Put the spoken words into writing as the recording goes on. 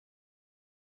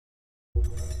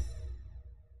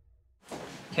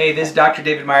Hey, this is Dr.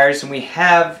 David Myers, and we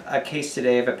have a case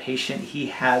today of a patient. He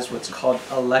has what's called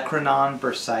Olecranon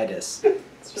bursitis.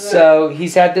 So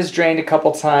he's had this drained a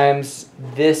couple times.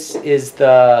 This is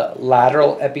the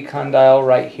lateral epicondyle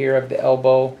right here of the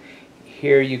elbow.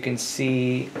 Here you can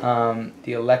see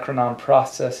the Olecranon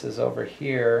process is over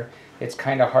here. It's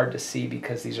kind of hard to see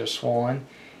because these are swollen.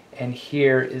 And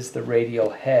here is the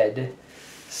radial head.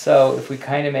 So if we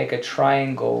kind of make a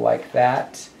triangle like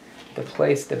that,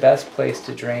 the best place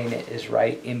to drain it is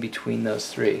right in between those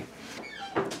three.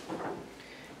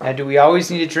 Now, do we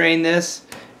always need to drain this?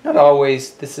 Not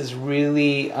always. This is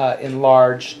really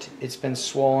enlarged. It's been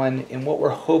swollen, and what we're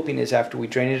hoping is after we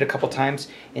drain it a couple times,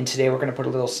 and today we're going to put a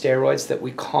little steroids, that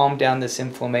we calm down this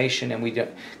inflammation and we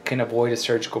can avoid a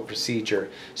surgical procedure.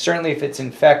 Certainly if it's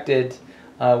infected,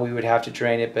 we would have to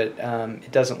drain it, but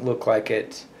it doesn't look like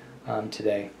it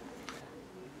today.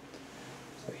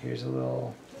 So here's a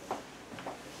little...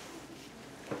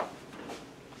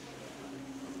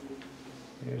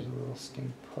 Here's a little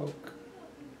sting poke.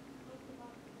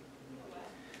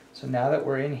 So now that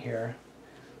we're in here,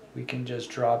 we can just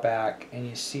draw back, and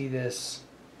you see this,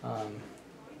 I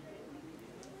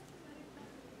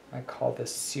call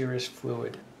this serous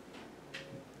fluid.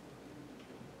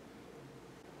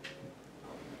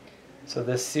 So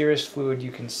this serous fluid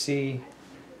you can see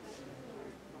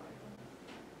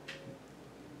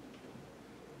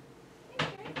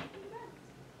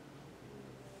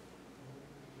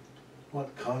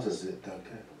What causes it,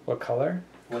 Doctor? what color?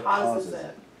 What causes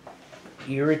it?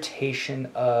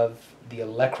 Irritation of the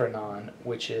olecranon,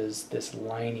 which is this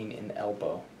lining in the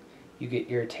elbow. You get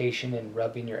irritation in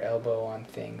rubbing your elbow on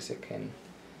things, it can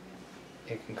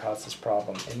cause this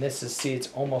problem. And this is, see, it's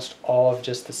almost all of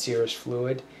just the serous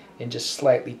fluid and just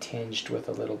slightly tinged with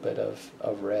a little bit of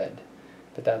red.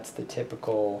 But that's the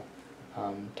typical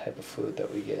type of fluid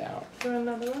that we get out. Do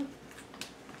another one?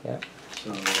 Yep.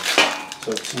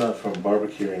 So it's not from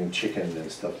barbecuing chicken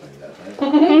and stuff like that,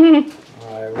 right?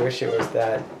 I wish it was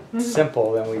that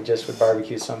simple, then we just would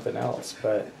barbecue something else,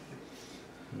 but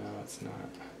no, it's not.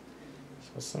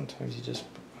 So sometimes you just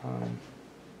put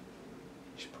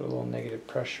a little negative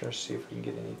pressure, see if we can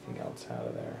get anything else out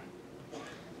of there.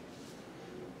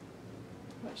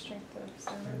 What strength of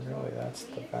syringe? And really, that's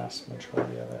the vast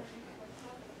majority of it.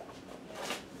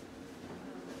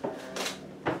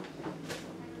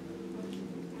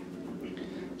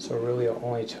 So really it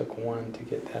only took one to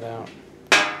get that out.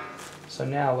 So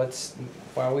now let's,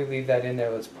 while we leave that in there,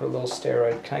 let's put a little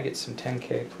steroid. Can I get some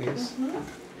 10K, please? Mm-hmm.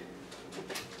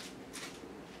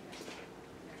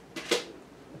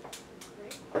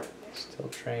 Still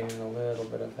draining a little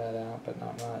bit of that out, but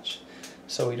not much.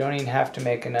 So we don't even have to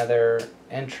make another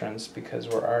entrance because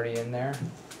we're already in there.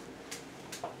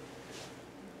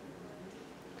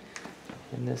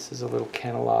 And this is a little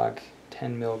Canalog,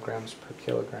 10 milligrams per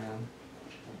kilogram.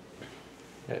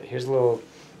 Here's a little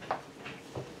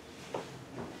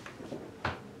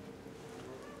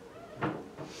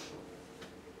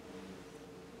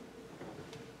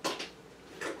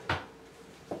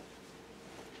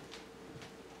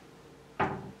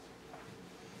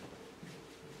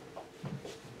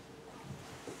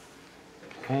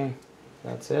okay,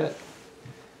 that's it.